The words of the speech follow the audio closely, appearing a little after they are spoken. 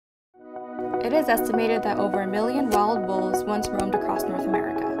It is estimated that over 1 million wild wolves once roamed across North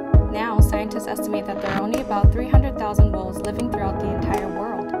America. Now, scientists estimate that there are only about 300,000 wolves living throughout the entire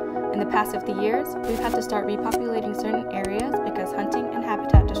world. In the past 50 years, we've had to start repopulating certain areas because hunting and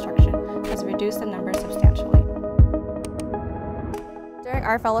habitat destruction has reduced the number substantially. During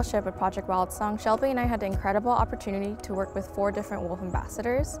our fellowship with Project Wild Song, Shelby and I had the incredible opportunity to work with 4 different wolf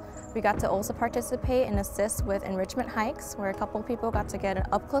ambassadors. We got to also participate and assist with enrichment hikes, where a couple people got to get an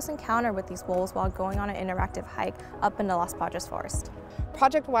up-close encounter with these wolves while going on an interactive hike up in the Las Padres Forest.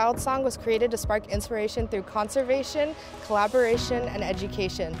 Project Wild Song was created to spark inspiration through conservation, collaboration, and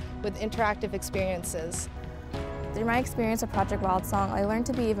education with interactive experiences. Through my experience with Project Wild Song, I learned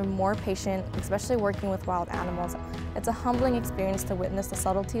to be even more patient, especially working with wild animals. It's a humbling experience to witness the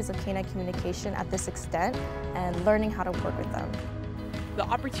subtleties of canine communication at this extent and learning how to work with them. The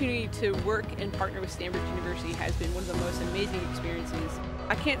opportunity to work and partner with Stanbridge University has been one of the most amazing experiences.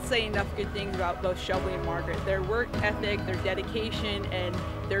 I can't say enough good things about both Shelby and Margaret. Their work ethic, their dedication, and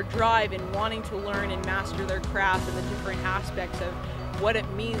their drive in wanting to learn and master their craft and the different aspects of what it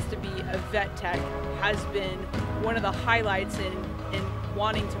means to be a vet tech has been one of the highlights in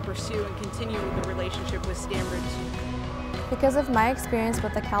wanting to pursue and continue the relationship with Stanbridge. Because of my experience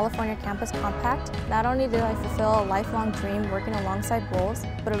with the California Campus Compact, not only did I fulfill a lifelong dream working alongside wolves,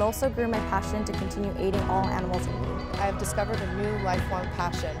 but it also grew my passion to continue aiding all animals in need. I have discovered a new lifelong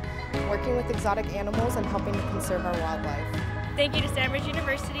passion, working with exotic animals and helping to conserve our wildlife. Thank you to Stanbridge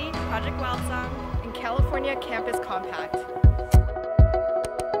University, Project Wild Song, and California Campus Compact.